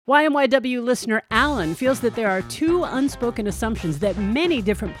YMYW listener Alan feels that there are two unspoken assumptions that many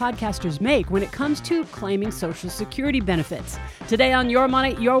different podcasters make when it comes to claiming Social Security benefits. Today on Your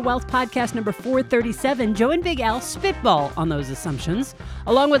Money, Your Wealth podcast number 437, Joe and Big Al spitball on those assumptions,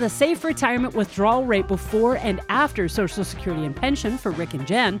 along with a safe retirement withdrawal rate before and after Social Security and pension for Rick and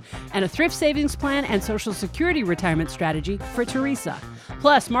Jen, and a thrift savings plan and Social Security retirement strategy for Teresa.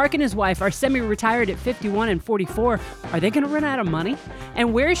 Plus, Mark and his wife are semi-retired at 51 and 44. Are they going to run out of money?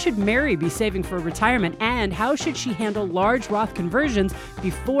 And where should Mary be saving for retirement? And how should she handle large Roth conversions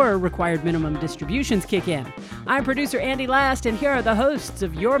before required minimum distributions kick in? I'm producer Andy Last, and here are the hosts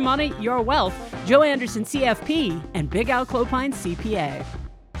of Your Money, Your Wealth, Joe Anderson, CFP, and Big Al Clopine, CPA.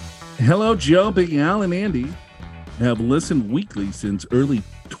 Hello, Joe, Big Al, and Andy have listened weekly since early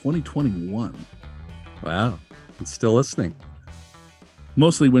 2021. Wow, it's still listening.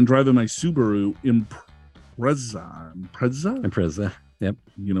 Mostly when driving my Subaru Impreza. Yep.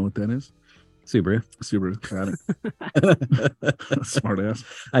 You know what that is? Subaru. Got it. Smart ass.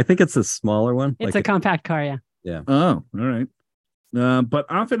 I think it's a smaller one. It's a compact car, yeah. Yeah. Oh, all right. But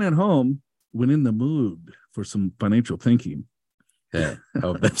often at home, when in the mood for some financial thinking. Yeah.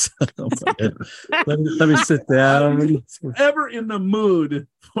 Oh, that's let me sit down. Ever in the mood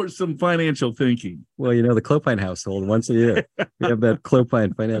for some financial thinking? Well, you know, the Clopine household, once a year, we have that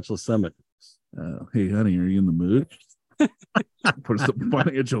Clopine Financial Summit. Hey, honey, are you in the mood for some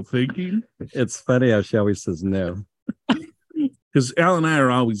financial thinking? It's funny how Shelby says no. Because Al and I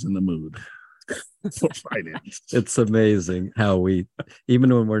are always in the mood for finance. It's amazing how we,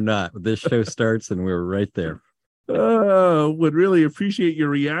 even when we're not, this show starts and we're right there. Would really appreciate your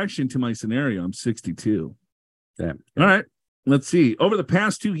reaction to my scenario. I'm 62. Yeah. All right. Let's see. Over the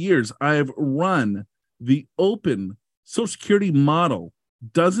past 2 years, I've run the open Social Security model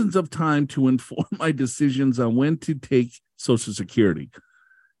dozens of times to inform my decisions on when to take Social Security.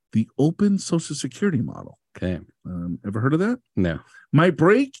 The open Social Security model. Okay. Ever heard of that? No. My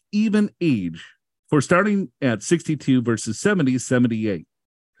break-even age for starting at 62 versus 70 is 78.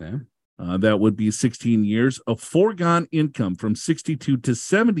 Okay. That would be 16 years of foregone income from 62 to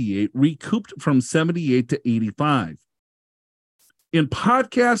 78, recouped from 78 to 85. In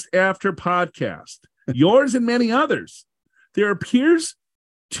podcast after podcast, yours and many others, there appears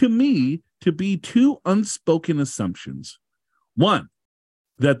to me to be two unspoken assumptions. One,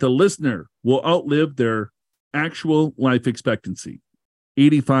 that the listener will outlive their actual life expectancy,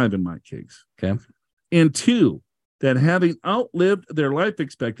 85 in my case. Okay. And two, that having outlived their life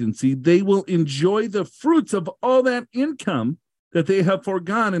expectancy, they will enjoy the fruits of all that income that they have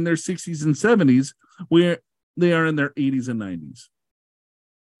foregone in their 60s and 70s, where they are in their 80s and 90s.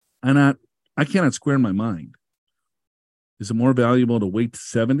 And I cannot square in my mind. Is it more valuable to wait to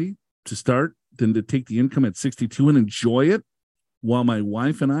 70 to start than to take the income at 62 and enjoy it while my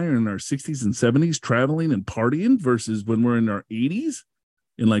wife and I are in our 60s and 70s traveling and partying versus when we're in our 80s?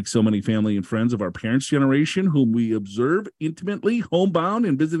 And like so many family and friends of our parents' generation, whom we observe intimately, homebound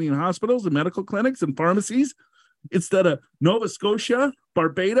and visiting hospitals and medical clinics and pharmacies, instead of Nova Scotia,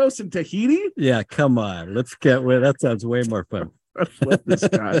 Barbados, and Tahiti? Yeah, come on. Let's get with that. Sounds way more fun. I love this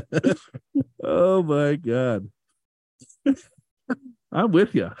guy. Oh, my God. I'm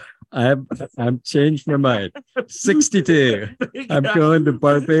with you. I'm changed my mind. 62. I'm going to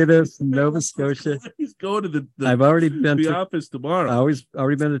Barbados, Nova Scotia. He's going to the I've already been the to office tomorrow. I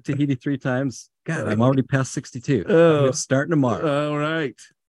already been to Tahiti 3 times. God, I'm already past 62. I'm starting tomorrow. All right.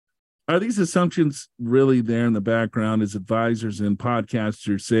 Are these assumptions really there in the background as advisors and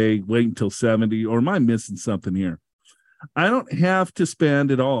podcasters say, wait until 70, or am I missing something here? I don't have to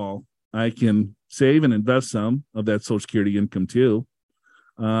spend it all. I can save and invest some of that Social Security income too.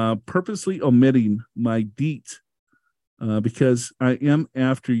 Purposely omitting my DEET because I am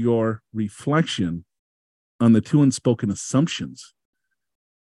after your reflection on the two unspoken assumptions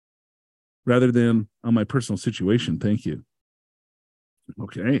rather than on my personal situation. Thank you.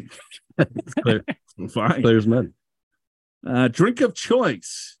 Okay. Clear. Fine. Clear as mud. Drink of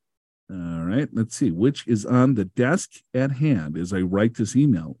choice. All right. Let's see. Which is on the desk at hand as I write this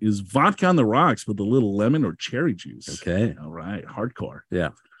email? Is vodka on the rocks with a little lemon or cherry juice? Okay. All right. Hardcore. Yeah.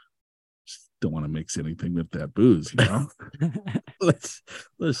 Just don't want to mix anything with that booze, you know? Let's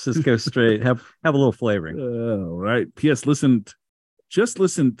just go straight. Have a little flavoring. All right. P.S. Listened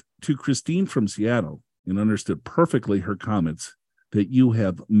to Christine from Seattle and understood perfectly her comments that you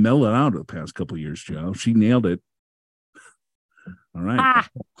have mellowed out the past couple of years, Joe. She nailed it. All right.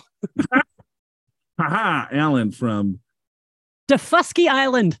 Ha Alan from Defusky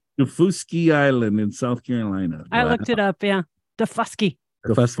Island. Defusky Island in South Carolina. I looked it up, yeah. Defusky.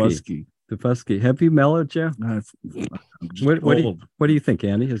 Defusky. Dufusky. Have you mellowed, Joe? I'm just What old. do you think,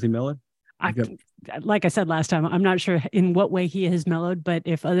 Andy? Has he mellowed? Like I said last time, I'm not sure in what way he has mellowed, but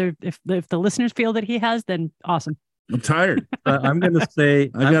if the listeners feel that he has, then awesome. I'm tired. I'm going to say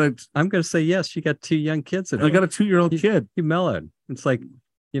I'm going to say yes. You got 2 young kids. I got a 2-year-old kid. He mellowed. It's like,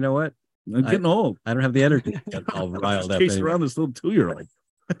 you know what? I'm getting old. I don't have the energy to get all riled up. Chasing around this little 2-year-old.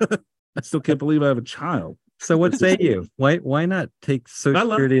 I still can't believe I have a child. So what say you? Why not take Social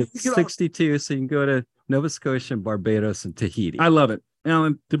Security at you know, 62 so you can go to Nova Scotia and Barbados and Tahiti? I love it.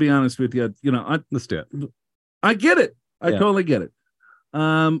 Alan, to be honest with you, Let's do it. I get it. I totally get it.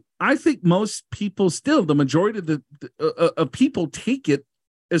 I think most people still, the majority of people take it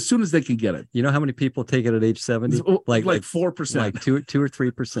as soon as they can get it. You know how many people take it at age 70? Like 4%. Like 2 or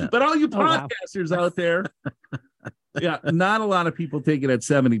 3%. But all you podcasters out there, yeah, not a lot of people take it at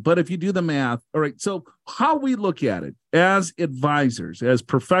 70. But if you do the math, all right. So how we look at it as advisors, as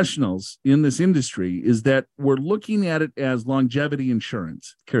professionals in this industry, is that we're looking at it as longevity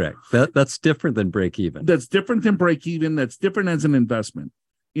insurance. Correct. That's different than break even. That's different than break even. That's different as an investment.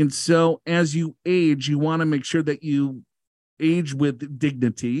 And so as you age, you want to make sure that you age with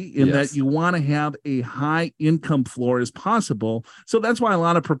dignity, in that you want to have a high income floor as possible. So that's why a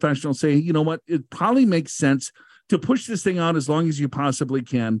lot of professionals say, you know what, it probably makes sense to push this thing out as long as you possibly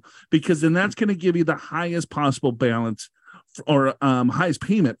can, because then that's going to give you the highest possible balance or highest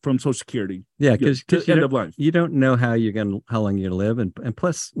payment from Social Security. Yeah, because end of life. You don't know how long you're going to live, and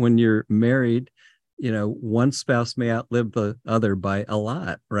plus, when you're married, one spouse may outlive the other by a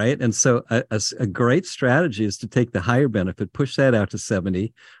lot, right? And so a great strategy is to take the higher benefit, push that out to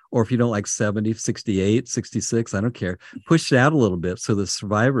 70, or if you don't like 70, 68, 66, I don't care, push it out a little bit so the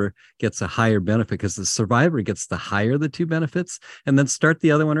survivor gets a higher benefit, because the survivor gets the higher the 2 benefits, and then start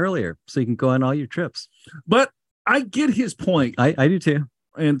the other one earlier so you can go on all your trips. But I get his point. I do too.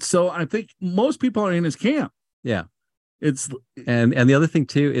 And so I think most people are in his camp. Yeah. And the other thing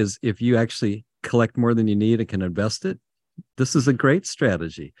too is, if you actually collect more than you need and can invest it, this is a great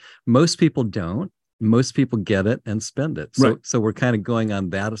strategy. Most people don't. Most people get it and spend it. So we're kind of going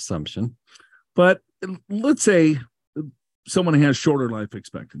on that assumption. But let's say someone has shorter life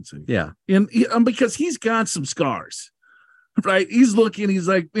expectancy. Yeah. And because he's got some scars, right? He's looking, he's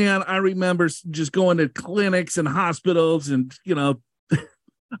like, man, I remember just going to clinics and hospitals, and,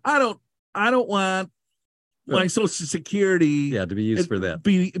 I don't want my Social Security to be used for that.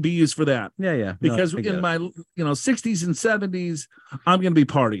 Be used for that. Yeah. Because in my 60s and 70s, I'm going to be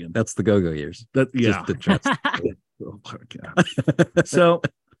partying. That's the go-go years. Yeah. Oh, God. So,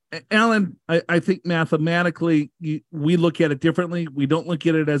 Alan, I think mathematically we look at it differently. We don't look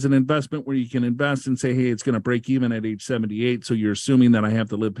at it as an investment where you can invest and say, hey, it's going to break even at age 78. So you're assuming that I have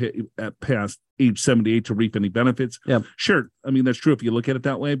to live at past age 78 to reap any benefits. Yeah. Sure. I mean, that's true if you look at it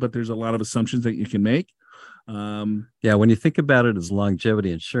that way, but there's a lot of assumptions that you can make. When you think about it as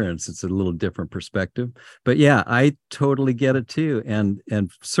longevity insurance, it's a little different perspective. But yeah, I totally get it too. And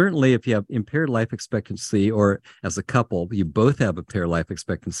certainly if you have impaired life expectancy, or as a couple, you both have impaired life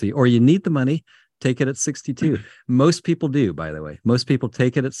expectancy, or you need the money, take it at 62. Most people do, by the way. Most people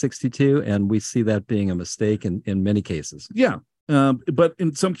take it at 62, and we see that being a mistake in many cases. Yeah. But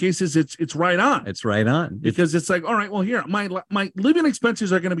in some cases, it's right on. It's right on, because it's like, all right, well, here my living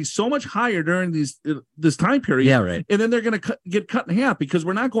expenses are going to be so much higher during this time period. Yeah, right. And then they're going to get cut in half because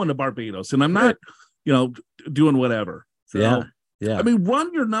we're not going to Barbados, and I'm not, doing whatever. So, yeah. I mean,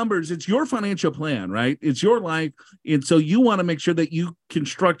 run your numbers. It's your financial plan, right? It's your life, and so you want to make sure that you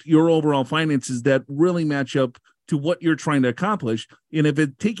construct your overall finances that really match up to what you're trying to accomplish. And if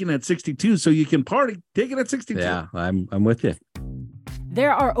it's taken at 62 so you can party, take it at 62. Yeah, I'm with you.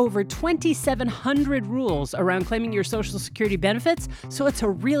 There are over 2,700 rules around claiming your Social Security benefits, so it's a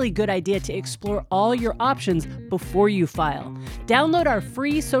really good idea to explore all your options before you file. Download our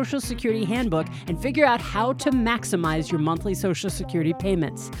free Social Security handbook and figure out how to maximize your monthly Social Security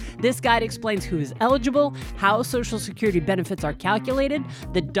payments. This guide explains who is eligible, how Social Security benefits are calculated,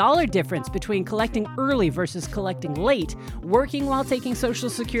 the dollar difference between collecting early versus collecting late, working while taking Social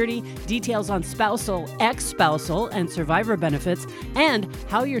Security, details on spousal, ex-spousal, and survivor benefits, and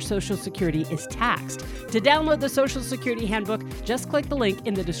how your Social Security is taxed. To download the Social Security Handbook, just click the link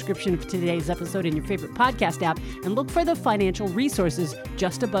in the description of today's episode in your favorite podcast app and look for the financial resources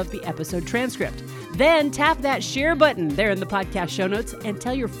just above the episode transcript. Then tap that share button there in the podcast show notes and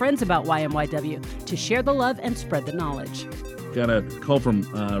tell your friends about YMYW to share the love and spread the knowledge. Got a call from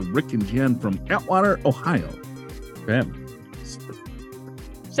Rick and Jen from Atwater, Ohio.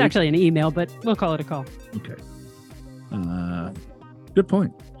 It's actually an email, but we'll call it a call. Okay. Good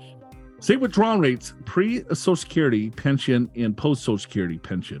point. Say withdrawal rates pre-Social Security pension and post-Social Security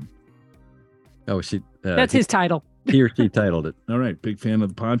pension. Oh, she. That's his title. He or she titled it. All right. Big fan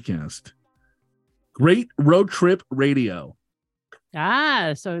of the podcast. Great road trip radio.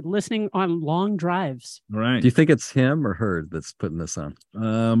 So listening on long drives. All right. Do you think it's him or her that's putting this on?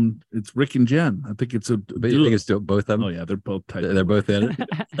 It's Rick and Jen. I think it's a. But you think it's both of them? Oh yeah, they're both tight. They're both in it.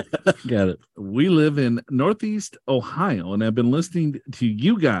 Got it. We live in Northeast Ohio, and I've been listening to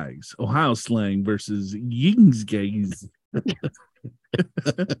you guys, Ohio slang versus yings guys.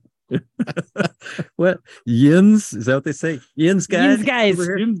 What? Yins? Is that what they say? Yins guys? Yins guys.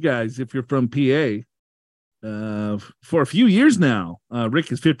 Yins guys, if you're from PA. For a few years now,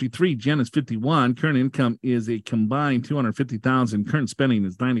 Rick is 53, Jen is 51. Current income is a combined $250,000. Current spending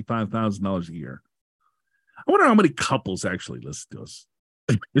is $95,000 a year. I wonder how many couples actually listen to us.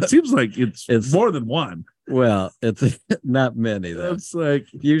 It seems like it's more than one. Well, it's not many though. It's like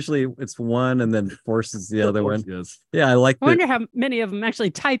usually it's one and then forces the other one. Yes. Yeah, I like. I wonder how many of them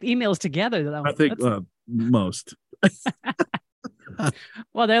actually type emails together, though. I think most.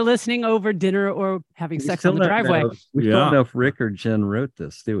 Well, they're listening over dinner or having sex on the driveway. We don't know if Rick or Jen wrote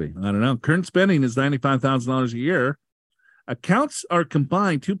this, do we? I don't know. Current spending is $95,000 a year. Accounts are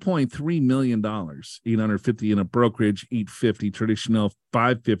combined $2.3 million, $850 in a brokerage, $850 traditional,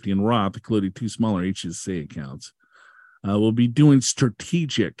 $550 in Roth, including two smaller HSA accounts. We'll be doing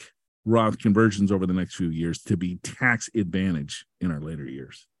strategic Roth conversions over the next few years to be tax advantage in our later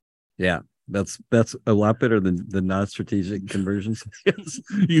years. Yeah. That's a lot better than the non-strategic conversions. Yes,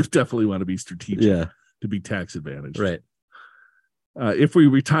 you definitely want to be strategic to be tax advantage. Right. If we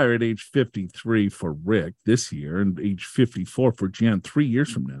retire at age 53 for Rick this year and age 54 for Jen 3 years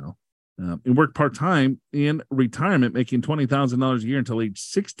from now, and work part-time in retirement, making $20,000 a year until age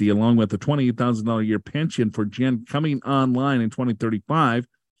 60, along with a $28,000 a year pension for Jen coming online in 2035,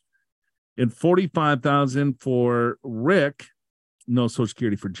 and $45,000 for Rick, no Social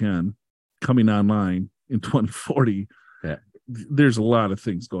Security for Jen, coming online in 2040. Yeah. There's a lot of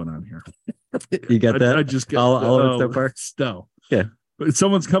things going on here. You got that? I just got all of it so far. Still. Yeah.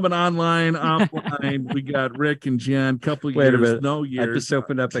 Someone's coming online, offline. We got Rick and Jen, couple Wait years, a minute. no I years. just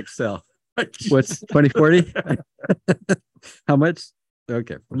opened up Excel. What's 2040? How much?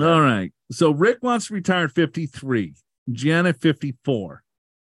 Okay. All right. So Rick wants to retire at 53, Jen at 54.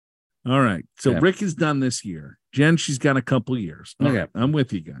 All right. So Rick is done this year. Jen, she's got a couple years. Okay. Right, I'm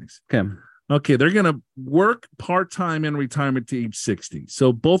with you guys. Okay. They're going to work part-time in retirement to age 60.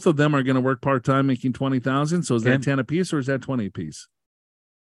 So both of them are going to work part-time, making 20,000. So is that 10 apiece or is that 20 apiece?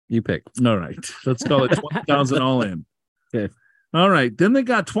 You pick. All right. Let's call it 20,000 all in. Okay. All right. Then they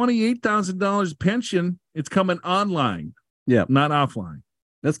got $28,000 pension. It's coming online. Yeah. Not offline.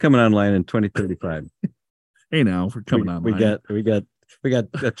 That's coming online in 2035. Hey, now we're coming online. We got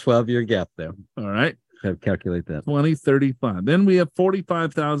a 12-year gap there. All right. Calculate that. 2035. Then we have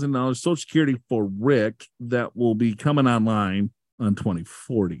 $45,000 Social Security for Rick that will be coming online on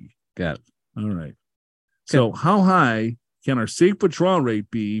 2040. Got it. All right. So how high can our safe withdrawal rate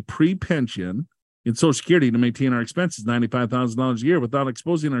be pre-pension in Social Security to maintain our expenses, $95,000 a year, without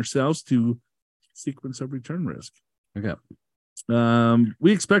exposing ourselves to sequence of return risk? Okay.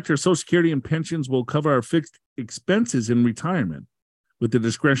 We expect our Social Security and pensions will cover our fixed expenses in retirement, with the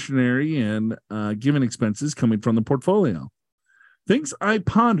discretionary and given expenses coming from the portfolio. Things I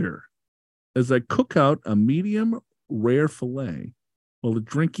ponder as I cook out a medium rare filet while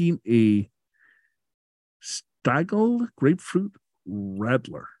drinking a Stiegel grapefruit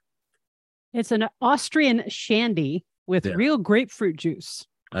radler. It's an Austrian shandy with real grapefruit juice.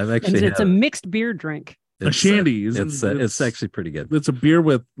 It's a mixed beer drink. A shandy. It's actually pretty good. It's a beer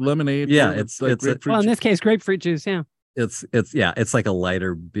with lemonade. Yeah, it's grapefruit. Well, in this case, grapefruit juice. Yeah. It's like a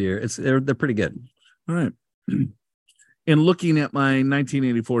lighter beer. They're pretty good. All right. And looking at my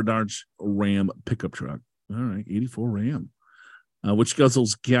 1984 Dodge Ram pickup truck. All right, 84 Ram, which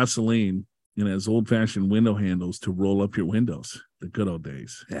guzzles gasoline and has old-fashioned window handles to roll up your windows. The good old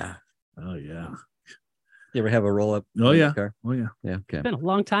days. Yeah. Oh yeah. You ever have a roll up? Oh yeah. Car? Oh yeah. Yeah. Okay. It's been a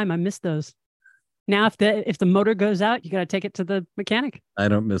long time. I missed those. Now, if the motor goes out, you got to take it to the mechanic. I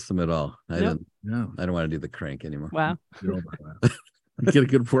don't miss them at all. I Nope. don't want to do the crank anymore. Wow. You get a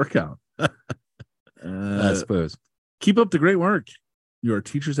good workout. I suppose. Keep up the great work. You are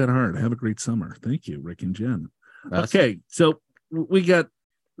teachers at heart. Have a great summer. Thank you, Rick and Jen. Awesome. Okay, so we got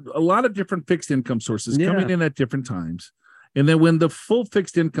a lot of different fixed income sources coming in at different times. And then when the full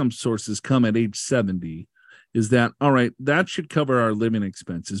fixed income sources come at age 70, is that, all right, that should cover our living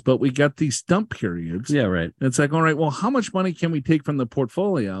expenses. But we got these stump periods. Yeah, right. And it's like, all right, well, how much money can we take from the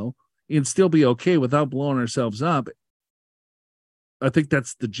portfolio and still be okay without blowing ourselves up? I think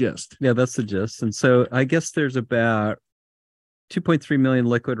that's the gist. Yeah, that's the gist. And so I guess there's about 2.3 million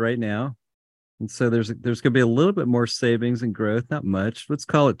liquid right now. And so there's going to be a little bit more savings and growth, not much. Let's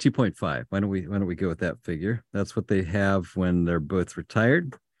call it 2.5. Why don't we go with that figure? That's what they have when they're both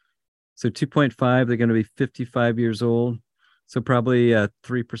retired. So 2.5, they're going to be 55 years old. So probably a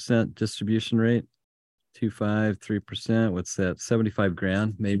 3% distribution rate. 2.5, 3%. What's that? 75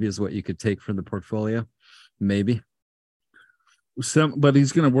 grand maybe is what you could take from the portfolio. Maybe. But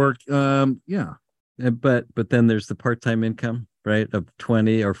he's going to work. Yeah. But then there's the part-time income, right, of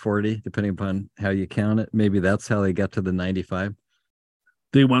 20 or 40, depending upon how you count it. Maybe that's how they got to the 95.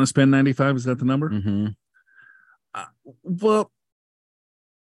 They want to spend 95. Is that the number? Mm-hmm. Well,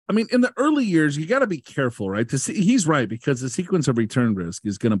 I mean, in the early years, you got to be careful, right? He's right, because the sequence of return risk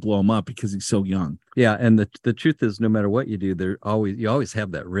is going to blow him up because he's so young. Yeah, and the truth is, no matter what you do, you always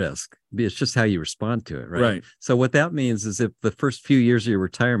have that risk. It's just how you respond to it, right? Right. So what that means is, if the first few years of your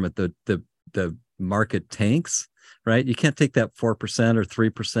retirement, the market tanks, right? You can't take that 4% or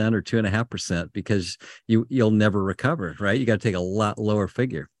 3% or 2.5% because you'll never recover, right? You got to take a lot lower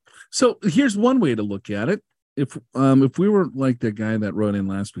figure. So here's one way to look at it. If we were like the guy that wrote in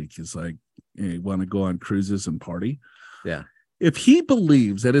last week, is like, hey, want to go on cruises and party. Yeah. If he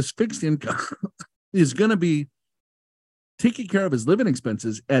believes that his fixed income is going to be taking care of his living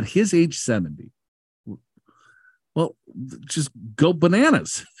expenses at his age 70, well, just go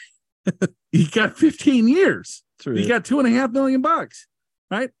bananas. He got 15 years. True. He got $2.5 million,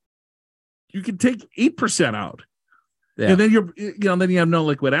 right? You can take 8% out. Yeah. And then then you have no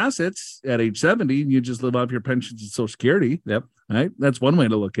liquid assets at age 70, and you just live off your pensions and Social Security. Yep. Right. That's one way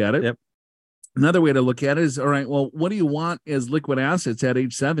to look at it. Yep. Another way to look at it is, all right, well, what do you want as liquid assets at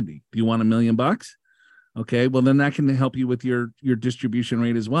age 70? Do you want $1 million? Okay. Well, then that can help you with your distribution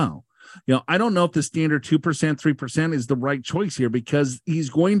rate as well. I don't know if the standard 2%, 3% is the right choice here, because he's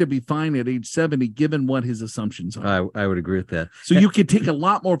going to be fine at age 70, given what his assumptions are. I would agree with that. So you could take a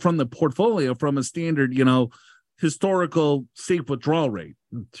lot more from the portfolio from a standard, historical safe withdrawal rate.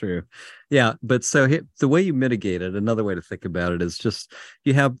 True. Yeah. But so the way you mitigate it, another way to think about it is just,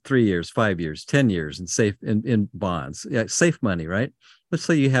 you have 3 years, 5 years, 10 years and safe in bonds, safe money, right? Let's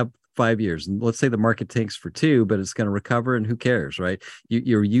say you have 5 years, and let's say the market tanks for 2, but it's going to recover, and who cares, right?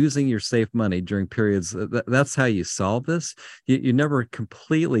 You're using your safe money during periods. That's how you solve this. You never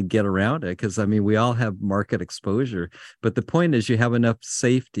completely get around it, because we all have market exposure, but the point is you have enough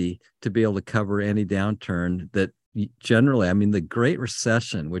safety to be able to cover any downturn that generally, the Great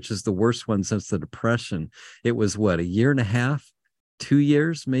Recession, which is the worst one since the Depression, it was what, a year and a half, 2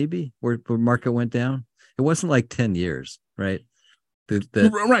 years maybe, where market went down. It wasn't like 10 years, right?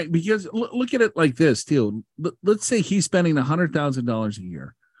 Right, because look at it like this too. Let's say he's spending $100,000 a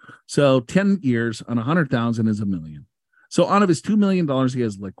year, so 10 years on 100,000 is $1 million. So out of his $2 million he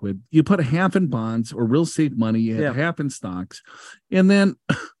has liquid. You put a half in bonds or real safe money, you have half in stocks, and then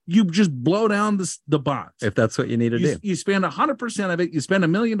you just blow down the bonds. If that's what you need to do, you spend 100% of it. You spend $1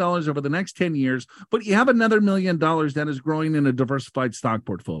 million over the next 10 years, but you have another $1 million that is growing in a diversified stock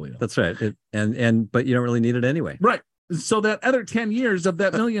portfolio. That's right, but you don't really need it anyway, right? So that other 10 years of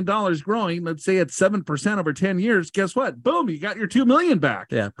that $1 million growing, let's say it's 7% over 10 years, guess what? Boom, you got your $2 million back.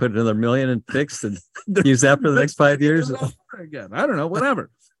 Yeah, put another $1 million in fixed and use that for the next 5 years. Again, I don't know,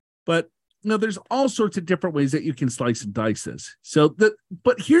 whatever. But there's all sorts of different ways that you can slice and dice this.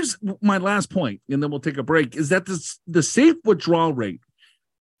 But here's my last point, and then we'll take a break, is that the safe withdrawal rate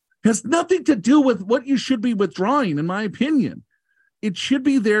has nothing to do with what you should be withdrawing, in my opinion. It should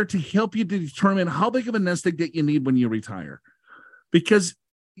be there to help you to determine how big of a nest egg that you need when you retire. Because,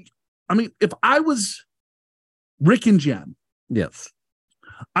 if I was Rick and Jen, yes,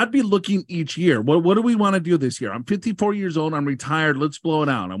 I'd be looking each year. What do we want to do this year? I'm 54 years old. I'm retired. Let's blow it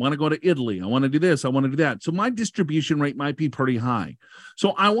out. I want to go to Italy. I want to do this. I want to do that. So my distribution rate might be pretty high.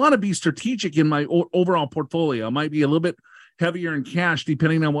 So I want to be strategic in my overall portfolio. I might be a little bit heavier in cash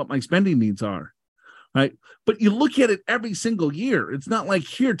depending on what my spending needs are. Right. But you look at it every single year. It's not like,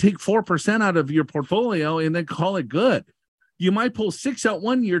 here, take 4% out of your portfolio and then call it good. You might pull 6 out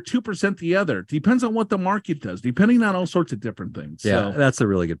one year, 2% the other. Depends on what the market does, depending on all sorts of different things. Yeah, that's a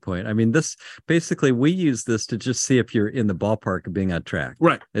really good point. This basically, we use this to just see if you're in the ballpark of being on track.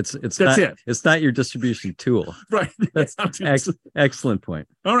 Right. It's not your distribution tool. Right. That's excellent point.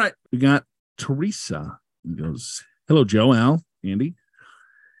 All right. We got Teresa who goes, hello, Joe, Al, Andy.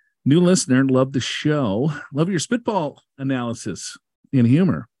 New listener, love the show. Love your spitball analysis and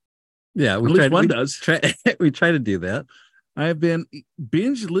humor. Yeah, we try to do that. I have been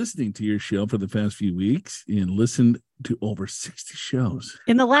binge listening to your show for the past few weeks and listened to over 60 shows.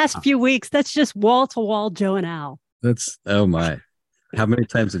 In the last few weeks, that's just wall to wall Joe and Al. Oh my. How many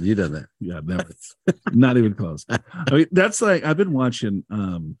times have you done that? Yeah, never. Not even close. That's like, I've been watching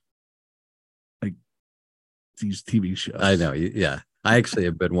these TV shows. I know. Yeah. I actually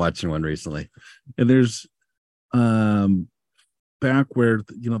have been watching one recently. And there's back where,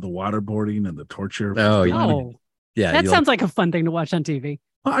 the waterboarding and the torture. Oh, yeah. That sounds like a fun thing to watch on TV.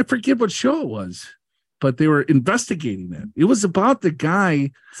 Well, I forget what show it was, but they were investigating it. It was about the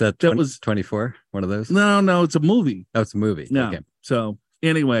guy. Is that was 24? One of those? No, it's a movie. Oh, it's a movie. Yeah. Okay. So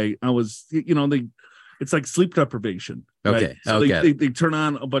anyway, I was, it's like sleep deprivation. Okay. Right? So they turn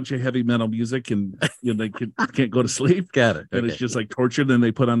on a bunch of heavy metal music and they can't go to sleep. Got it. And it's just like torture. Then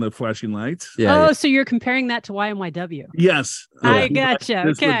they put on the flashing lights. Yeah. So you're comparing that to YMYW. Yes. I gotcha.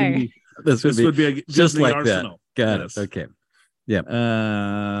 Okay. This would be a just Disney like arsenal. Got yes. it. Okay.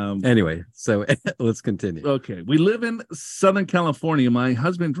 Yeah. Anyway, so let's continue. Okay. We live in Southern California. My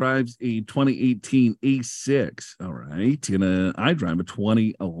husband drives a 2018 A6. All right. And I drive a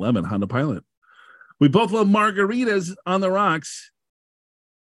 2011 Honda Pilot. We both love margaritas on the rocks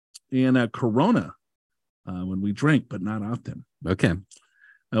and Corona when we drink, but not often. Okay.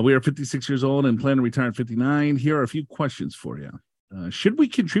 We are 56 years old and plan to retire at 59. Here are a few questions for you. Should we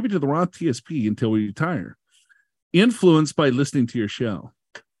contribute to the Roth TSP until we retire? Influenced by listening to your show.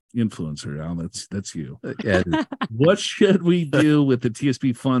 Influencer, Al, that's you. What should we do with the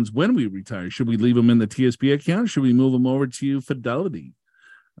TSP funds when we retire? Should we leave them in the TSP account? Should we move them over to Fidelity?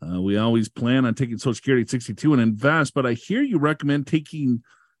 We always plan on taking Social Security at 62 and invest, but I hear you recommend taking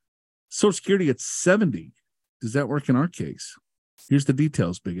Social Security at 70. Does that work in our case? Here's the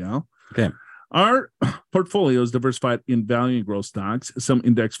details, Big Al. Okay. Our portfolio is diversified in value and growth stocks, some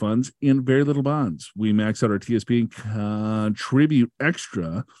index funds, and very little bonds. We max out our TSP and contribute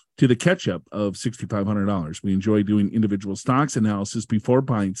extra to the catch-up of $6,500. We enjoy doing individual stocks analysis before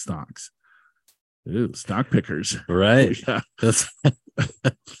buying stocks. Ooh, stock pickers. Right. Yeah.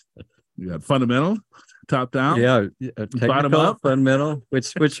 You got fundamental, top down. Yeah. Bottom up. Fundamental.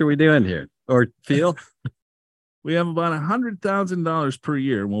 Which are we doing here? Or feel? We have about $100,000 per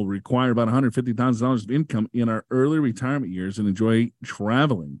year. We'll require about $150,000 of income in our early retirement years and enjoy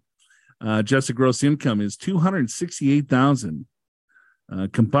traveling. Adjusted gross income is $268,000.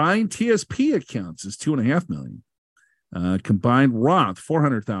 Combined TSP accounts is $2.5 million. Combined Roth,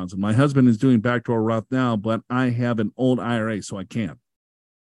 $400,000. My husband is doing backdoor Roth now, but I have an old IRA, so I can't.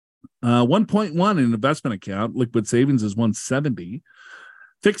 1.1 in an investment account. Liquid savings is 170.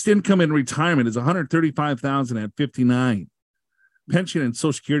 Fixed income in retirement is 135,000 at 59. Pension and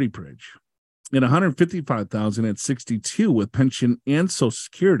Social Security bridge, and 155,000 at 62 with pension and Social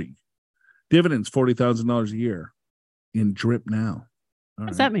Security. Dividends $40,000 a year in DRIP now.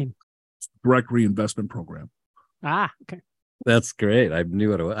 What's that mean? Direct reinvestment program. Ah, okay. That's great. I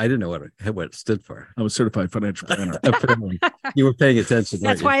knew what I didn't know what it stood for. I'm a certified financial planner. You were paying attention.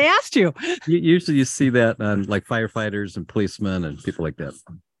 That's why I asked you. Usually you see that on like firefighters and policemen and people like that.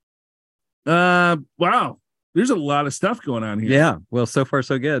 Wow. There's a lot of stuff going on here. Yeah. Well, so far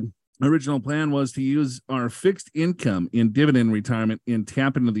so good. Original plan was to use our fixed income in dividend retirement and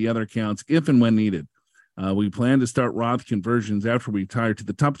tap into the other accounts if and when needed. We plan to start Roth conversions after we retire to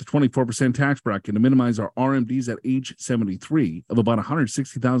the top of the 24% tax bracket to minimize our RMDs at age 73 of about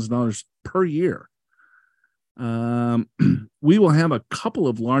 $160,000 per year. We will have a couple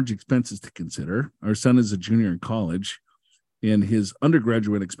of large expenses to consider. Our son is a junior in college, and his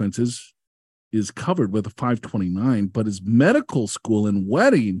undergraduate expenses is covered with a 529, but his medical school and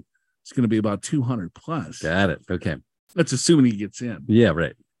wedding is going to be about 200 plus. Got it. Okay. That's assuming he gets in. Yeah,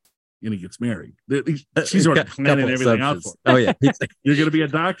 right. And he gets married. She's already planning everything out for him. Oh, yeah. You're going to be a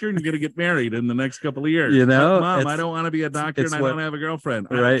doctor and you're going to get married in the next couple of years. You know, Mom, I don't want to be a doctor and I don't have a girlfriend.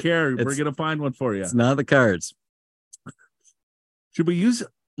 I don't care. We're going to find one for you. It's not the cards. Should we use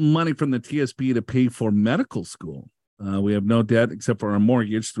money from the TSP to pay for medical school? We have no debt except for our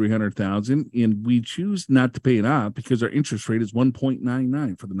mortgage, $300,000, and we choose not to pay it off because our interest rate is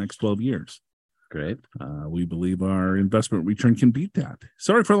 1.99 for the next 12 years. Great. We believe our investment return can beat that.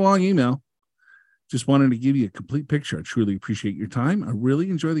 Sorry for the long email. Just wanted to give you a complete picture. I truly appreciate your time. I really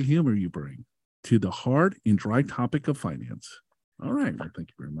enjoy the humor you bring to the hard and dry topic of finance. All right. Well,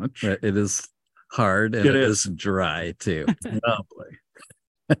 thank you very much. It is hard and it is dry too. Oh, boy.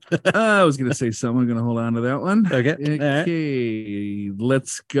 I was going to say something. I'm going to hold on to that one. Okay. Right.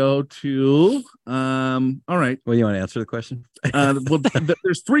 Let's go to, all right. Well, you want to answer the question?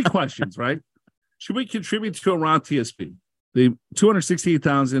 There's three questions, right? Should we contribute to a Roth TSP? The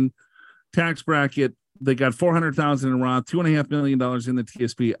 268,000 tax bracket. They got 400,000 in Roth, $2.5 million in the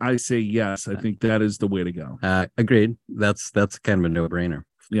TSP. I say yes. I think that is the way to go. Agreed. That's kind of a no-brainer.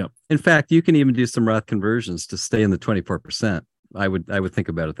 Yeah. In fact, you can even do some Roth conversions to stay in the 24%. I would think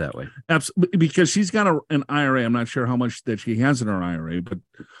about it that way. Absolutely, because she's got an IRA. I'm not sure how much that she has in her IRA, but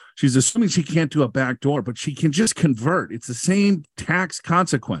She's assuming she can't do a back door, but she can just convert. It's the same tax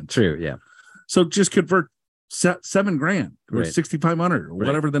consequence. True. Yeah. So just convert $7,000 or Right. 6,500 or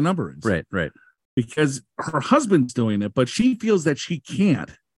whatever the number is. Right. Right. Because her husband's doing it, but she feels that she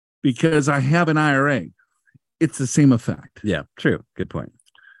can't because I have an IRA. It's the same effect. Yeah. True. Good point.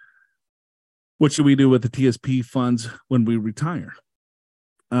 What should we do with the TSP funds when we retire?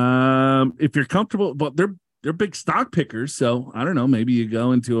 If you're comfortable, but they're big stock pickers. So I don't know, maybe you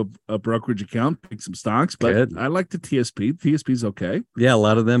go into a brokerage account, pick some stocks, but Good. I like the TSP. TSP's okay. Yeah, a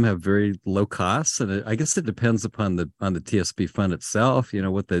lot of them have very low costs, and I guess it depends upon the TSP fund itself.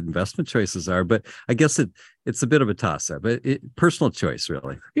 What the investment choices are, but I guess it's a bit of a toss-up. Personal choice,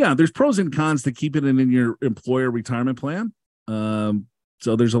 really. Yeah, there's pros and cons to keeping it in your employer retirement plan.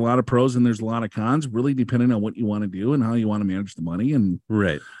 So there's a lot of pros and there's a lot of cons, really depending on what you want to do and how you want to manage the money and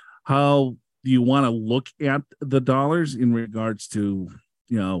Right. how you want to look at the dollars in regards to,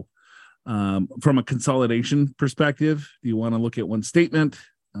 from a consolidation perspective. Do you want to look at one statement?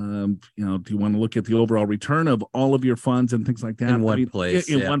 Do you want to look at the overall return of all of your funds and things like that? In one place.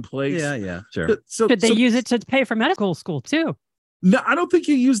 In one place. Yeah, sure. Could they use it to pay for medical school too? No, I don't think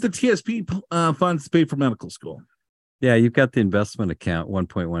you use the TSP funds to pay for medical school. Yeah, you've got the investment account,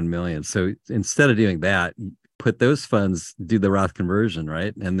 1.1 million. So instead of doing that, put those funds, do the Roth conversion,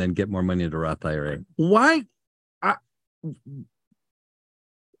 right? And then get more money into Roth IRA. Why?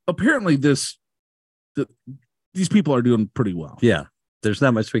 Apparently these people are doing pretty well. Yeah, there's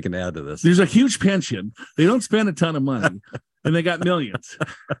not much we can add to this. There's a huge pension. They don't spend a ton of money and they got millions.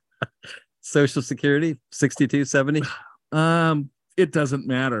 Social Security, 6270. It doesn't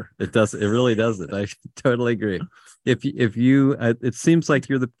matter. It doesn't. It really doesn't. I totally agree. If you, it seems like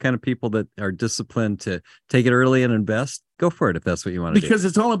you're the kind of people that are disciplined to take it early and invest. Go for it if that's what you want to do. Because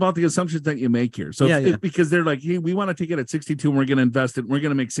it's all about the assumptions that you make here. So because they're like, hey, we want to take it at 62 and we're going to invest it. And we're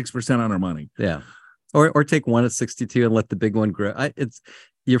going to make 6% on our money. Yeah, or take one at 62 and let the big one grow.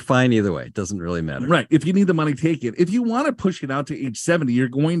 You're fine either way. It doesn't really matter. Right. If you need the money, take it. If you want to push it out to age 70, you're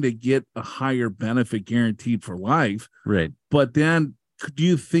going to get a higher benefit guaranteed for life. Right. But then do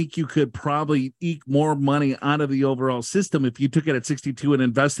you think you could probably eke more money out of the overall system if you took it at 62 and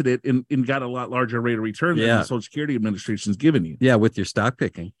invested it and got a lot larger rate of return than the Social Security Administration's given you? Yeah, with your stock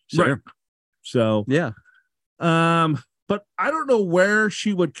picking. Sure. Right. So, yeah. But I don't know where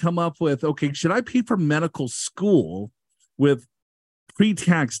she would come up with, okay, should I pay for medical school with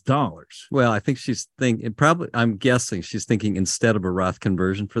pre-tax dollars? Well, I think she's thinking I'm guessing she's thinking instead of a Roth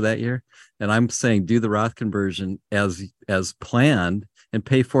conversion for that year. And I'm saying do the Roth conversion as planned and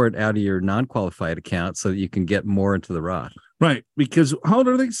pay for it out of your non-qualified account so that you can get more into the Roth. Right. Because how old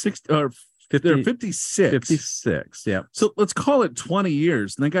are they? 50, they're 56. 56. Yeah. So let's call it 20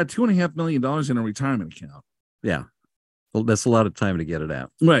 years. And they got $2.5 million in a retirement account. Yeah. Well, that's a lot of time to get it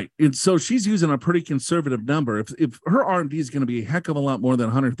out. Right. And so she's using a pretty conservative number. If her RMD is going to be a heck of a lot more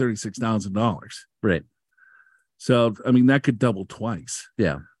than $136,000. Right. So, I mean, that could double twice.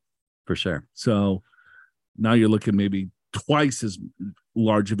 Yeah, for sure. So now you're looking maybe twice as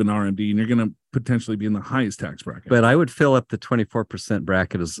large of an RMD, and you're going to potentially be in the highest tax bracket. But I would fill up the 24%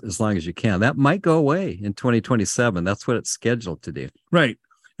 bracket as long as you can. That might go away in 2027. That's what it's scheduled to do. Right.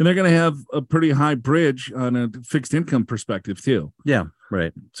 And they're going to have a pretty high bridge on a fixed income perspective too. Yeah,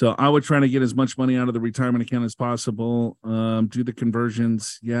 right. So I would try to get as much money out of the retirement account as possible. Do the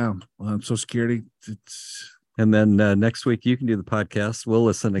conversions. Yeah. Social Security. And then next week you can do the podcast. We'll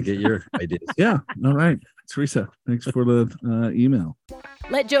listen and get your ideas. Yeah. All right. Teresa, thanks for the email.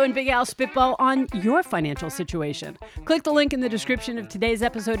 Let Joe and Big Al spitball on your financial situation. Click the link in the description of today's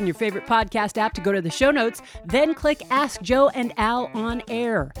episode in your favorite podcast app to go to the show notes. Then click Ask Joe and Al on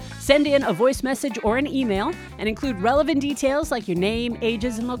air. Send in a voice message or an email and include relevant details like your name,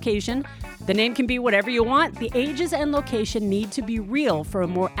 ages, and location. The name can be whatever you want. The ages and location need to be real for a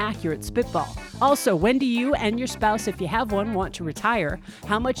more accurate spitball. Also, when do you and your spouse, if you have one, want to retire?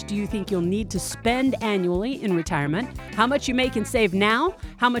 How much do you think you'll need to spend annually in retirement? How much you make and save now?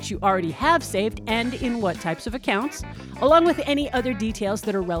 How much you already have saved and in what types of accounts? Along with any other details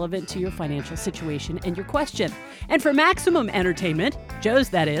that are relevant to your financial situation and your question. And for maximum entertainment, Joe's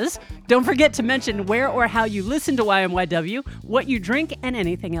that is, don't forget to mention where or how you listen to YMYW, what you drink, and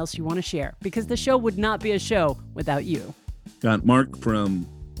anything else you want to share, because the show would not be a show without you. Got Mark from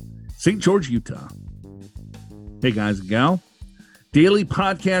St. George, Utah. Hey guys and gal, daily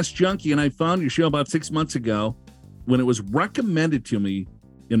podcast junkie, and I found your show about 6 months ago when it was recommended to me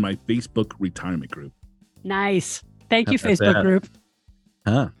in my Facebook retirement group. Nice. Thank you, Not bad. Facebook group.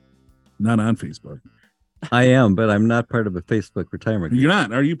 Huh. Not on Facebook. I am, but I'm not part of a Facebook retirement group. You're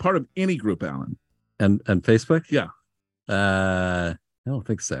not. Are you part of any group, Alan? And Facebook? Yeah. I don't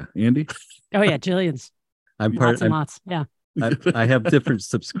think so. Andy? Oh yeah, jillions. I'm Lots and lots. Yeah. I have different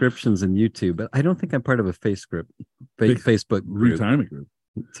subscriptions in YouTube, but I don't think I'm part of a Facebook group. Retirement group.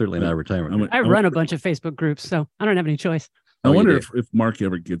 Certainly not a retirement group. I run a bunch of Facebook groups, so I don't have any choice. I wonder if Mark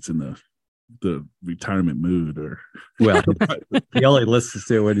ever gets in the retirement mood, or well, he only listens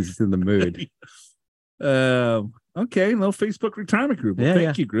to it when he's in the mood. Okay, no Facebook retirement group. Well,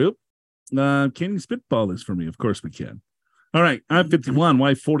 thank you, group. Can you spitball this for me? Of course we can. All right, I'm 51,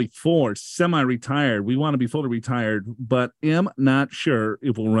 wife 44, semi-retired. We want to be fully retired, but am not sure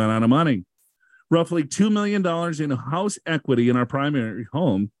if we'll run out of money. Roughly $2 million in house equity in our primary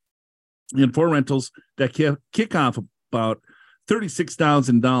home, and 4 rentals that kick off about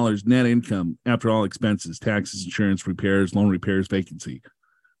 $36,000 net income after all expenses, taxes, insurance, repairs, loan repairs, vacancy.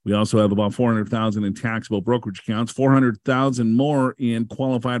 We also have about $400,000 in taxable brokerage accounts, $400,000 more in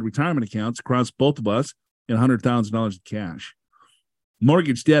qualified retirement accounts across both of us, and $100,000 in cash.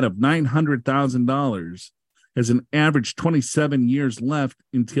 Mortgage debt of $900,000 has an average 27 years left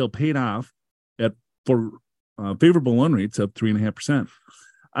until paid off for favorable loan rates of 3.5%.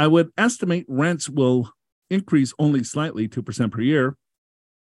 I would estimate rents will increase only slightly, 2% per year,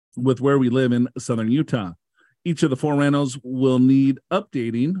 with where we live in southern Utah. Each of the 4 rentals will need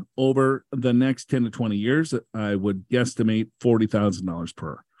updating over the next 10 to 20 years. I would guesstimate $40,000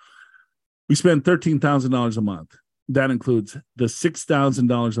 per. We spend $13,000 a month. That includes the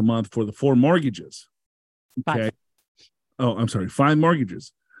 $6,000 a month for the 4 mortgages. Okay. 5. Oh, I'm sorry, 5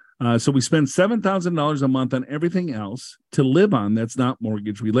 mortgages. So we spend $7,000 a month on everything else to live on that's not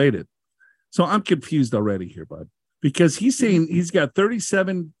mortgage related. So I'm confused already here, bud, because he's saying he's got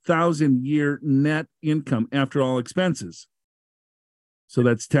 $37,000 year net income after all expenses. So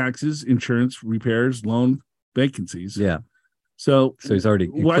that's taxes, insurance, repairs, loan, vacancies. Yeah. So he's already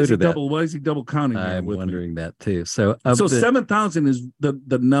why is he included that. Why is he double counting? I'm with wondering that too. So 7,000 is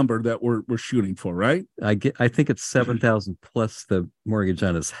the number that we're shooting for, right? I think it's 7,000 plus the mortgage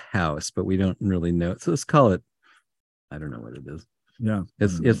on his house, but we don't really know. So let's call it. I don't know what it is. Yeah,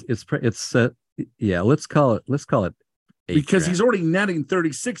 yeah. Let's call it. Because he's already netting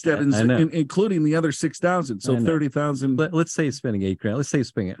 36, that is including the other 6,000. So 30,000. Let's say he's spending $8,000. Let's say he's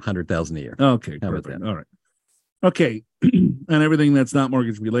spending $100,000 a year. Okay, perfect. All right. Okay, and everything that's not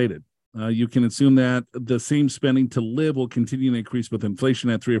mortgage related. You can assume that the same spending to live will continue to increase with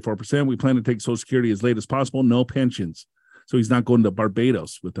inflation at 3 or 4%. We plan to take Social Security as late as possible. No pensions. So he's not going to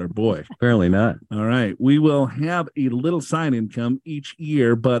Barbados with our boy. Apparently not. All right. We will have a little side income each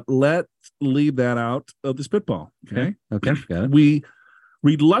year, but let's leave that out of the spitball. Okay. Okay. Got it. We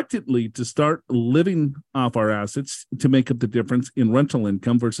reluctantly to start living off our assets to make up the difference in rental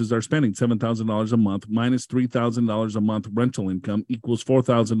income versus our spending. $7,000 a month minus $3,000 a month rental income equals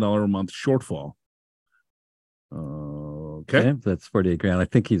 $4,000 a month shortfall. Okay. That's $48,000. I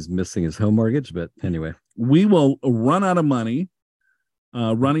think he's missing his home mortgage, but anyway. We will run out of money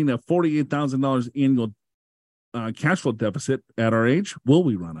running a $48,000 annual cash flow deficit at our age. Will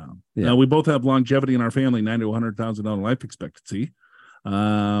we run out? Yeah. We both have longevity in our family, $90,000 to $100,000 life expectancy.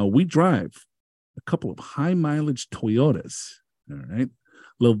 We drive a couple of high mileage Toyotas. All right.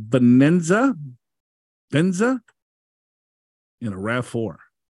 Little Venza, and a RAV4.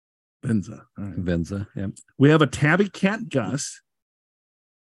 Venza. All right. Venza. Yeah. We have a Tabby Cat Gus.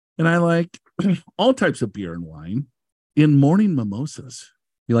 And I like all types of beer and wine in morning mimosas.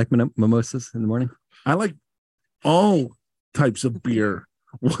 You like mimosas in the morning? I like all types of beer,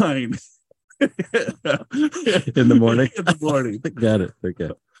 wine. In the morning. In the morning. Got it. Okay.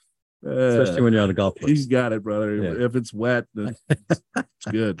 Especially when you're on a golf course. He's got it, brother. Yeah. If it's wet, then it's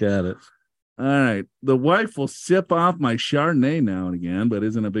good. Got it. All right. The wife will sip off my Chardonnay now and again, but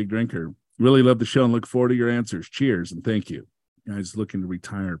isn't a big drinker. Really love the show and look forward to your answers. Cheers and thank you. Guy's looking to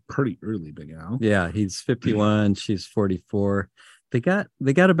retire pretty early, Big Al. Yeah, he's 51. She's 44. They got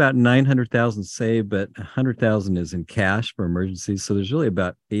about 900,000 saved, but 100,000 is in cash for emergencies. So there's really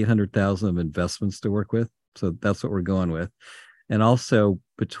about 800,000 of investments to work with. So that's what we're going with. And also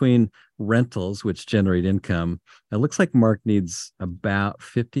between rentals, which generate income, it looks like Mark needs about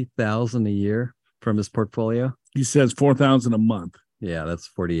 50,000 a year from his portfolio. He says 4,000 a month. Yeah, that's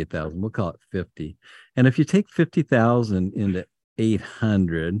 48,000. We'll call it 50. And if you take 50,000 into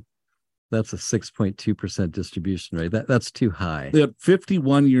 800, that's a 6.2% distribution rate. That's too high. At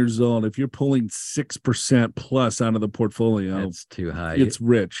 51 years old, if you're pulling 6% plus out of the portfolio, it's too high. It's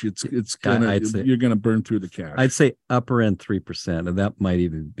rich. You're gonna burn through the cash. I'd say upper end 3%, and that might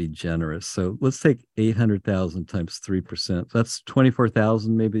even be generous. So let's take 800,000 times 3%. That's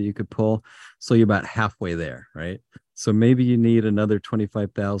 24,000 maybe that you could pull. So you're about halfway there, right? So maybe you need another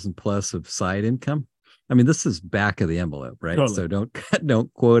 25,000 plus of side income. I mean, this is back of the envelope, right? Totally. So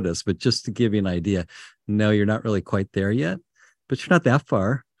don't quote us, but just to give you an idea, no, you're not really quite there yet, but you're not that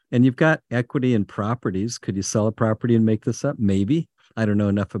far. And you've got equity in properties. Could you sell a property and make this up? Maybe. I don't know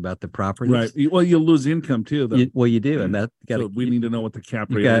enough about the properties. Right. Well, you'll lose income too, though. You do, and we need to know what the cap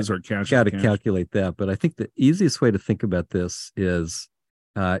rate is or cash. Got to calculate that. But I think the easiest way to think about this is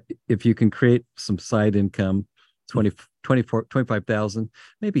if you can create some side income, 25,000,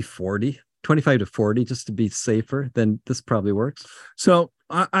 maybe 40, 25 to 40, just to be safer, then this probably works. So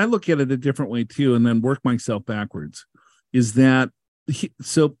I look at it a different way too, and then work myself backwards. Is that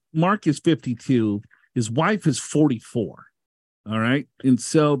so? Mark is 52. His wife is 44. All right. And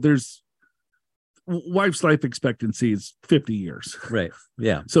so there's wife's life expectancy is 50 years. Right.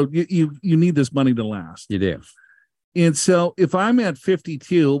 Yeah. So you need this money to last. You do. And so if I'm at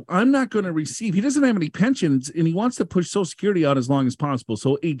 52, I'm not going to receive, he doesn't have any pensions and he wants to push Social Security out as long as possible.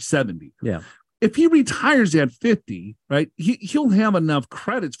 So age 70. Yeah. If he retires at 50, right, he'll have enough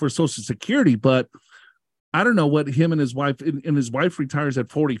credits for Social Security, but I don't know what him and his wife, and his wife retires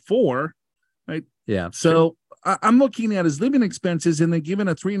at 44, right? Yeah. So I'm looking at his living expenses and then giving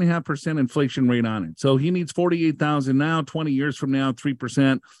a 3.5% inflation rate on it. So he needs 48,000 now, 20 years from now,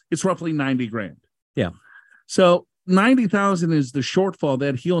 3%. It's roughly 90 grand. Yeah. So 90,000 is the shortfall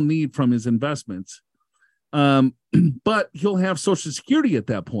that he'll need from his investments. But he'll have Social Security at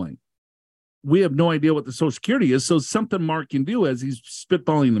that point. We have no idea what the Social Security is. So something Mark can do as he's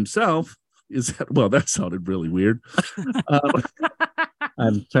spitballing himself is that, well, that sounded really weird.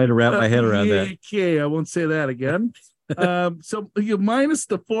 I'm trying to wrap my head around that. Okay, I won't say that again. So you minus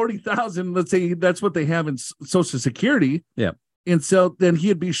the 40,000, let's say that's what they have in Social Security. Yeah. And so then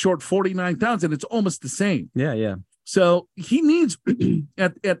he'd be short 49,000. It's almost the same. Yeah, yeah. So he needs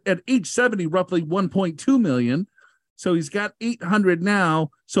at age 70, roughly 1.2 million. So he's got 800 now.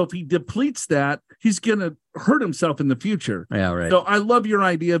 So if he depletes that, he's going to hurt himself in the future. Yeah, right. So I love your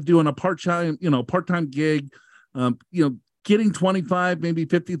idea of doing a part-time gig, getting 25, maybe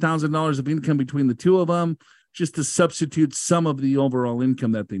 $50,000 of income between the two of them, just to substitute some of the overall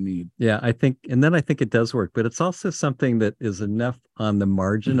income that they need. Yeah, I think it does work, but it's also something that is enough on the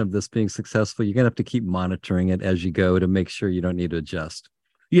margin of this being successful. You're going to have to keep monitoring it as you go to make sure you don't need to adjust.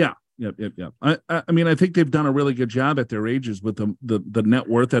 Yeah. Yep. I mean, I think they've done a really good job at their ages with the net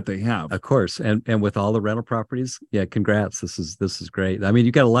worth that they have. Of course. And with all the rental properties. Yeah. Congrats. This is great. I mean,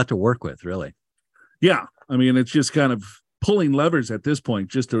 you got a lot to work with, really. Yeah. I mean, it's just kind of pulling levers at this point,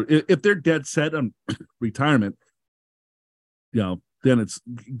 just to, if they're dead set on retirement, then it's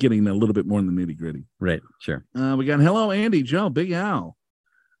getting a little bit more in the nitty gritty. Right. Sure. We got hello, Andy, Joe, Big Al.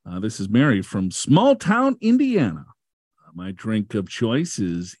 This is Mary from small town, Indiana. My drink of choice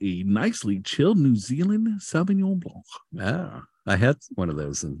is a nicely chilled New Zealand Sauvignon Blanc. Ah, I had one of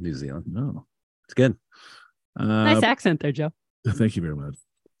those in New Zealand. No, it's good. Nice accent there, Joe. Thank you very much.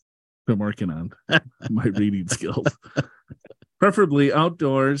 I'm working on my reading skills. Preferably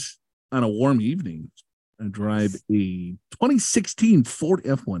outdoors on a warm evening. I drive a 2016 Ford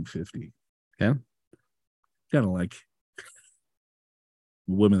F-150. Yeah. Kind of like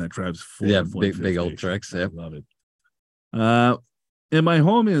women that drives Ford F-150. Big old trucks. Yeah. I love it. And my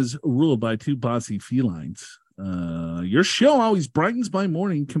home is ruled by two bossy felines. Your show always brightens my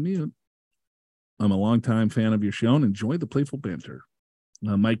morning commute. I'm a longtime fan of your show and enjoy the playful banter.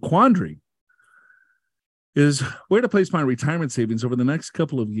 My quandary is where to place my retirement savings over the next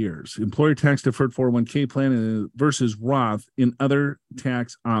couple of years. Employer tax deferred 401k plan versus Roth in other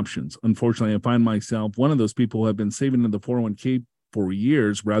tax options. Unfortunately, I find myself one of those people who have been saving in the 401k for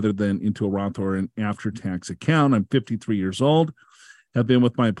years rather than into a Roth or an after-tax account. I'm 53 years old, have been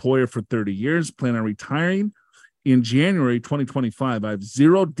with my employer for 30 years, plan on retiring in January 2025. I have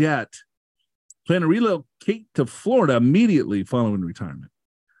zero debt, plan to relocate to Florida immediately following retirement.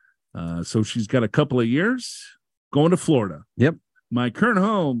 So she's got a couple of years going to Florida. Yep. My current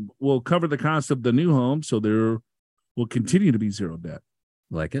home will cover the cost of the new home, so there will continue to be zero debt.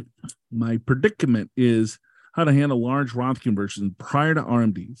 Like it. My predicament is how to handle large Roth conversions prior to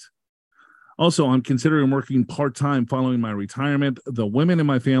RMDs. Also, I'm considering working part-time following my retirement. The women in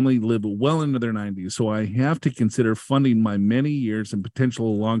my family live well into their 90s, so I have to consider funding my many years and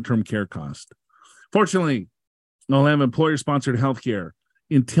potential long-term care costs. Fortunately, I'll have employer-sponsored health care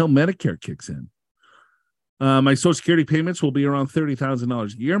until Medicare kicks in. My Social Security payments will be around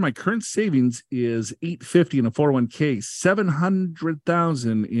 $30,000 a year. My current savings is $850 in a 401k,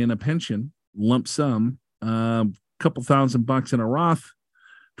 $700,000 in a pension lump sum, couple $1,000 in a Roth,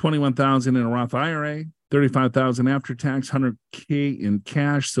 $21,000 in a Roth IRA, $35,000 after tax, $100K in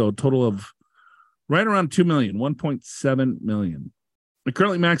cash. So a total of right around $2 million, $1.7 million. I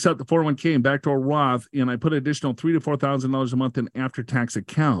currently max out the 401k and backdoor Roth, and I put additional $3,000 to $4,000 a month in after-tax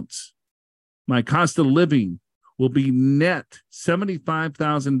accounts. My cost of living will be net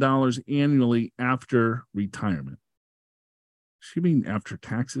 $75,000 annually after retirement. She mean after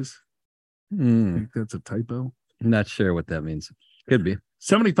taxes? I think that's a typo. Not sure what that means. Could be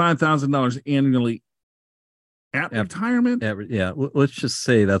 $75,000 annually at retirement. Let's just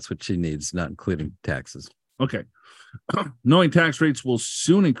say that's what she needs, not including taxes. Okay. Knowing tax rates will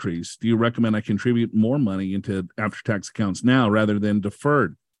soon increase, do you recommend I contribute more money into after-tax accounts now rather than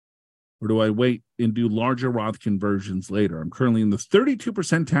deferred? Or do I wait and do larger Roth conversions later? I'm currently in the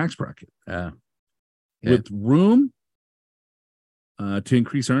 32% tax bracket with room to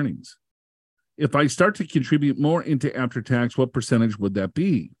increase earnings. If I start to contribute more into after-tax, what percentage would that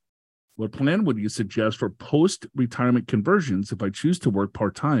be? What plan would you suggest for post-retirement conversions if I choose to work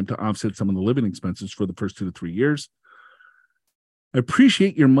part-time to offset some of the living expenses for the first 2 to 3 years? I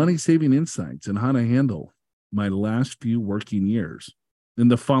appreciate your money-saving insights and how to handle my last few working years. In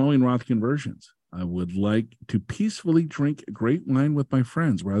the following Roth conversions, I would like to peacefully drink great wine with my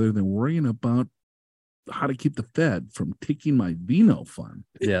friends rather than worrying about how to keep the Fed from taking my vino fund.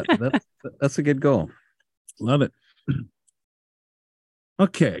 Yeah, that's a good goal. Love it.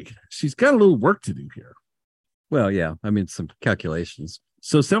 Okay, she's got a little work to do here. Well, yeah, I mean, some calculations.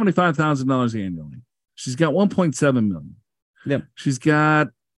 So $75,000 annually. She's got $1.7 million. Yep. She's got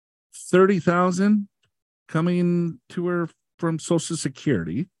 $30,000 coming to her from Social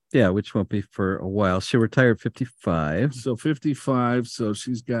Security. Yeah, which won't be for a while. She'll retire at 55. So 55. So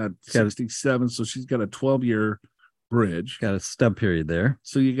she's got 67. So she's got a 12-year bridge. Got a stub period there.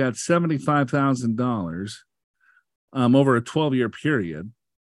 So you got $75,000 over a 12-year period.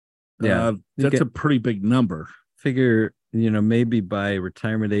 Yeah. That's a pretty big number. Figure, maybe by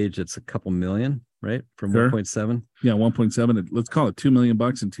retirement age, it's a couple million, right? From 1.7. Yeah, 1.7. Let's call it $2 million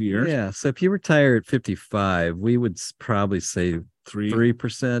in 2 years. Yeah. So if you retire at 55, we would probably say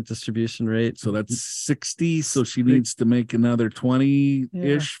 3% distribution rate. So that's 60. So she needs to make another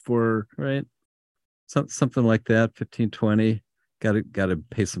 20-ish for right. Something like that, 15, 20. Got to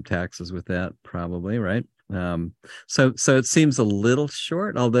pay some taxes with that, probably, right? So it seems a little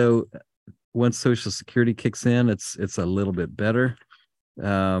short, although once Social Security kicks in, it's a little bit better.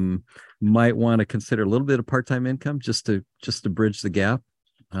 Might want to consider a little bit of part-time income just to bridge the gap.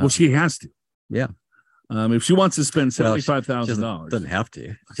 Well, she has to. Yeah. If she wants to spend $75,000, doesn't have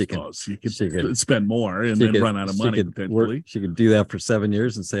to. She could spend more and then run out of money potentially. She could do that for 7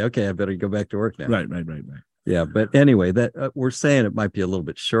 years and say, "Okay, I better go back to work now." Right. Yeah, but anyway, that we're saying it might be a little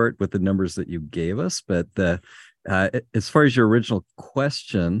bit short with the numbers that you gave us. But as far as your original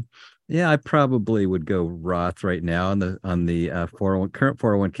question, yeah, I probably would go Roth right now on the current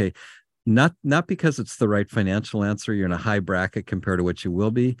 401k. Not because it's the right financial answer. You're in a high bracket compared to what you will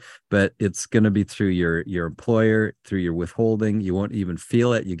be, but it's going to be through your employer, through your withholding. You won't even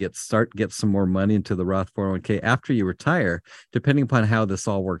feel it. You get some more money into the Roth 401k after you retire, depending upon how this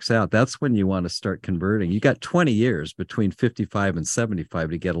all works out. That's when you want to start converting. You got 20 years between 55 and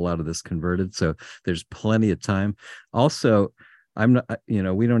 75 to get a lot of this converted. So there's plenty of time. Also, I'm not,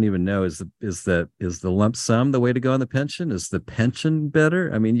 we don't even know, is the lump sum the way to go on the pension? Is the pension better?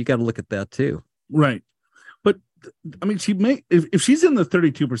 I mean, you got to look at that too. Right. But I mean, if she's in the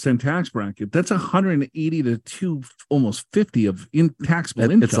 32% tax bracket, that's 180 to almost 50 of taxable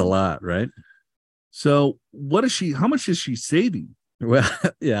income. It's a lot, right? So how much is she saving? Well,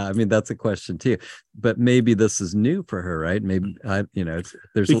 yeah, I mean, that's a question too, but maybe this is new for her, right? Maybe,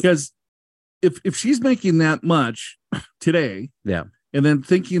 because if she's making that much today, yeah, and then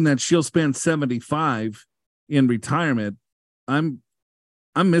thinking that she'll spend 75 in retirement, I'm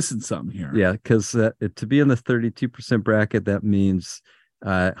missing something here. Yeah, because to be in the 32% bracket, that means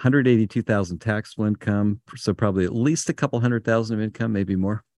 182,000 taxable income, so probably at least a couple 100,000 of income, maybe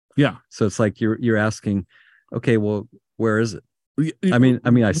more. Yeah. So it's like you're asking, okay, well, where is it? I mean,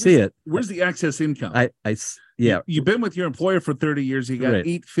 I see it. Where's the excess income? Yeah. You've been with your employer for 30 years. You got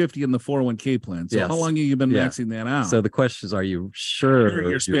 $850 in the 401k plan. So how long have you been maxing that out? So the question is, are you sure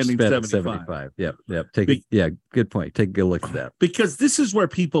you're spending 75? Yep. Good point. Take a good look at that. Because this is where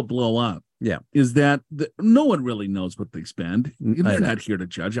people blow up. Yeah. Is that no one really knows what they spend. You're not here to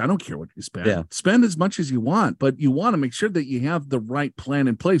judge. I don't care what you spend. Yeah. Spend as much as you want, but you want to make sure that you have the right plan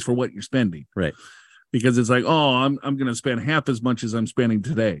in place for what you're spending. Right. Because it's like, I'm going to spend half as much as I'm spending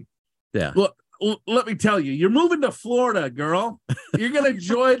today. Yeah. Well, let me tell you, you're moving to Florida, girl. You're going to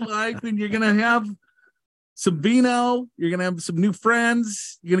enjoy life, and you're going to have some vino. You're going to have some new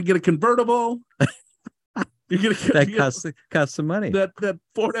friends. You're going to get a convertible. You're going to that costs some money. That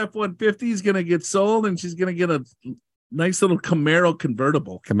Ford F-150 is going to get sold, and she's going to get a nice little Camaro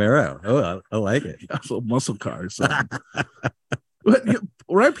convertible. Camaro. Oh, I like it. Yeah, little muscle cars. So. But,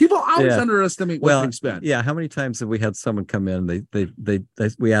 right? People always underestimate what they spend. Yeah. How many times have we had someone come in?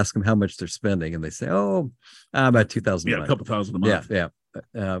 We ask them how much they're spending, and they say, "Oh, about $2,000." Yeah, a couple thousand a month. Yeah.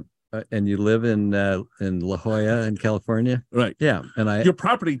 And you live in La Jolla in California, right? Yeah. And your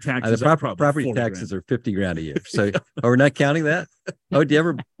property taxes property taxes are $50,000 a year. So, we're not counting that. Oh, do you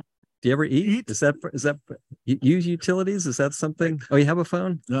ever eat? Is that you use utilities? Is that something? Oh, you have a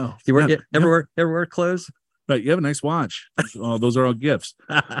phone? No. Do you ever wear clothes? Right. You have a nice watch. Oh, those are all gifts.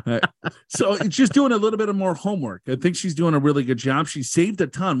 Right. So it's just doing a little bit of more homework. I think she's doing a really good job. She saved a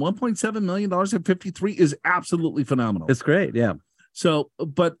ton. $1.7 million at 53 is absolutely phenomenal. It's great. Yeah. So,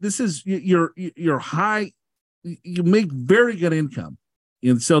 but this is your high, you make very good income.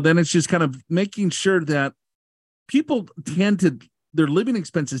 And so then it's just kind of making sure that people their living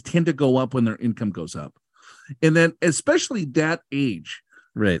expenses tend to go up when their income goes up. And then especially that age,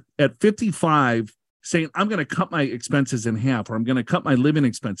 right, at 55, saying, I'm going to cut my expenses in half, or I'm going to cut my living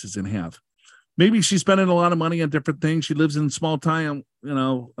expenses in half. Maybe she's spending a lot of money on different things. She lives in a small town,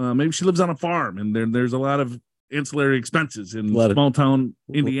 maybe she lives on a farm, and there's a lot of ancillary expenses in small town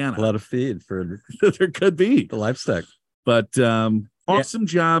Indiana. A lot of feed for there could be the livestock. But awesome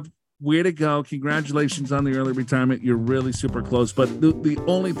job. Way to go. Congratulations on the early retirement. You're really super close. But the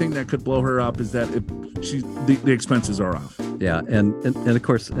only thing that could blow her up is that the expenses are off. Yeah. And of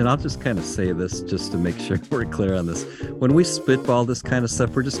course, and I'll just kind of say this just to make sure we're clear on this. When we spitball this kind of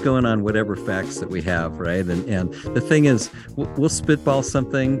stuff, we're just going on whatever facts that we have, right? And the thing is, we'll spitball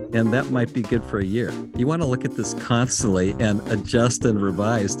something, and that might be good for a year. You want to look at this constantly and adjust and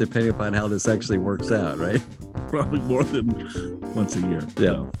revise depending upon how this actually works out, right? Probably more than once a year.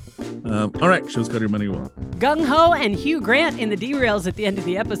 Yeah. All right, show's got your money well. Gung Ho and Hugh Grant in the derails at the end of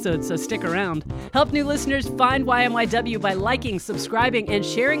the episode, so stick around. Help new listeners find YMYW by liking, subscribing, and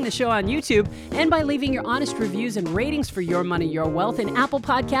sharing the show on YouTube, and by leaving your honest reviews and ratings for Your Money, Your Wealth in Apple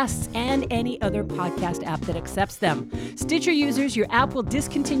Podcasts and any other podcast app that accepts them. Stitcher users, your app will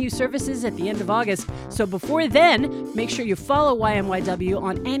discontinue services at the end of August, so before then, make sure you follow YMYW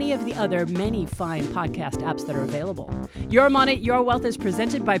on any of the other many fine podcast apps that are available. Your Money, Your Wealth is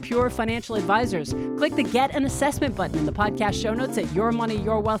presented by Pure Financial Advisors. Click the Get an Assessment button in the podcast show notes at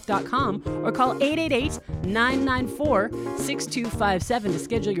yourmoneyyourwealth.com or call 888-994-6257 to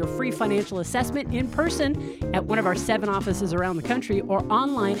schedule your free financial assessment in person at one of our 7 offices around the country or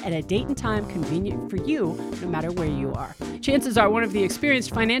online at a date and time convenient for you, no matter where you are. Chances are one of the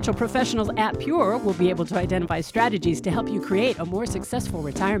experienced financial professionals at Pure will be able to identify strategies to help you create a more successful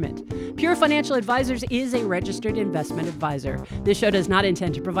retirement. Pure Financial Advisors is a registered investment advisor. This show does not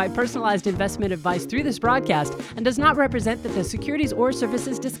intend to provide personalized investment advice through this broadcast and does not represent that the securities or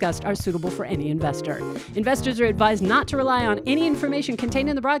services discussed are suitable for any investor. Investors are advised not to rely on any information contained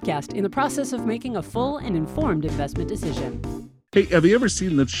in the broadcast in the process of making a full and informed investment decision. Hey, have you ever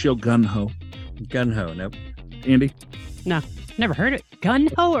seen the show Gun Ho? Gun Ho, nope. Andy? No, never heard it. Gun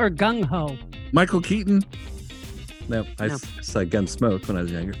Ho or Gung Ho? Michael Keaton? No, I saw Gunsmoke when I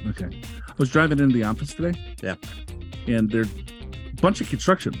was younger. Okay. I was driving into the office today. Yeah. And there a bunch of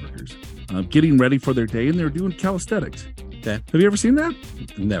construction workers getting ready for their day, and they're doing calisthenics. Okay. Have you ever seen that?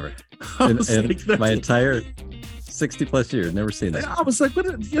 Never. In my entire 60 plus years, never seen that. I was like, what?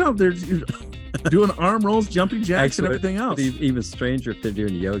 They're doing arm rolls, jumping jacks, and everything else. Even stranger if they're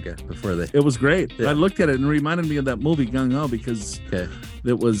doing yoga before they. It was great. Yeah. I looked at it and it reminded me of that movie Gung Ho because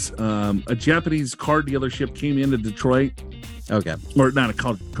it was a Japanese car dealership came into Detroit. Okay. Or not a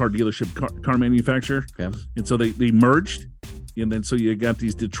car dealership, car manufacturer. Okay. And so they merged. And then so you got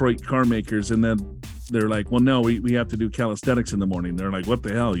these Detroit car makers, and then they're like, well, no, we have to do calisthenics in the morning. They're like, what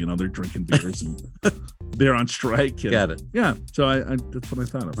the hell? They're drinking beers and they're on strike. And, got it. Yeah. So I that's what I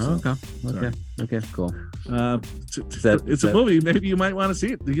thought of. So. Okay, cool. It's a movie. Maybe you might want to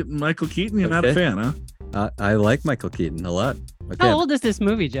see it. You get Michael Keaton. You're not a fan, huh? I like Michael Keaton a lot. Okay. How old is this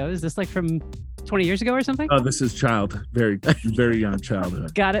movie, Joe? Is this like from 20 years ago or something? Oh, this is very, very young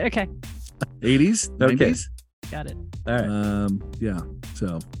childhood. Got it. Okay. 80s, 90s. Got it. All right. Yeah.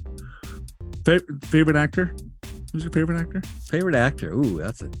 So, favorite actor? Who's your favorite actor? Favorite actor? Ooh,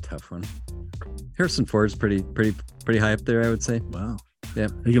 that's a tough one. Harrison Ford's pretty high up there, I would say. Wow. Yeah.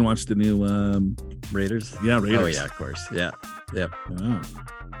 You can watch the new Raiders. Yeah, Raiders. Oh yeah, of course. Yeah. Yep. Wow.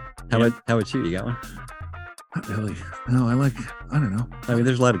 How about you? You got one? Not really. No, I don't know. I mean,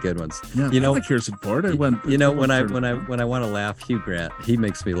 there's a lot of good ones. Yeah, I like Harrison Ford. When I want to laugh, Hugh Grant, he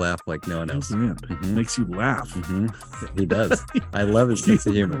makes me laugh like no one else. Mm-hmm. Makes you laugh. Mm-hmm. He does. I love his sense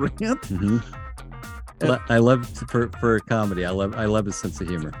of humor. Grant? Mm-hmm. I love for comedy. I love his sense of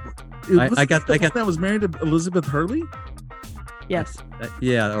humor. I got that was married to Elizabeth Hurley. Yes.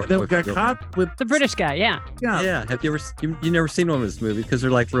 Yeah. And then got caught with The British guy, yeah. Yeah. Have you ever you never seen one of his movies because they're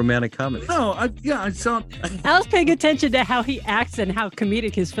like romantic comedies? No, I saw. I was paying attention to how he acts and how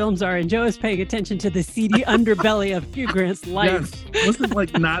comedic his films are, and Joe is paying attention to the seedy underbelly of Hugh Grant's life. Yes. Wasn't it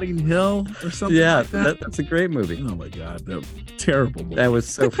like Notting Hill or something? Yeah, like that? that's a great movie. Oh my God, that was terrible movie. That was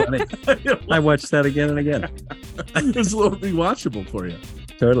so funny. I watched that again and again. It was a little rewatchable for you.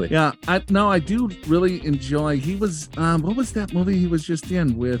 Totally. Yeah, I do really enjoy. He was what was that movie he was just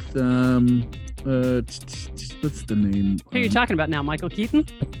in with what's the name? Who are you talking about now, Michael Keaton?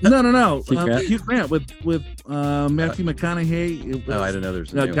 No. Hugh Grant? Hugh Grant with Matthew McConaughey. It was, I didn't know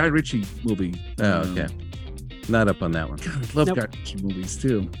there's a new Guy Ritchie movie. Oh, okay. Not up on that one. God, I love Nope. Guy Ritchie movies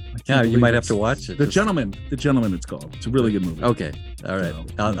too. Yeah, you might have to watch it. The Gentleman, it's called. It's a really good movie. Okay. All right.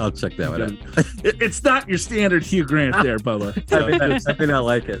 I'll check that one out. It's not your standard Hugh Grant there, Bubba. I may not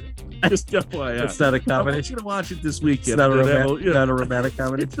like it. Just FYI. It's not a I comedy. want you to watch it this weekend. It's not a romantic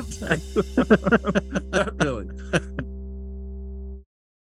comedy. Not really.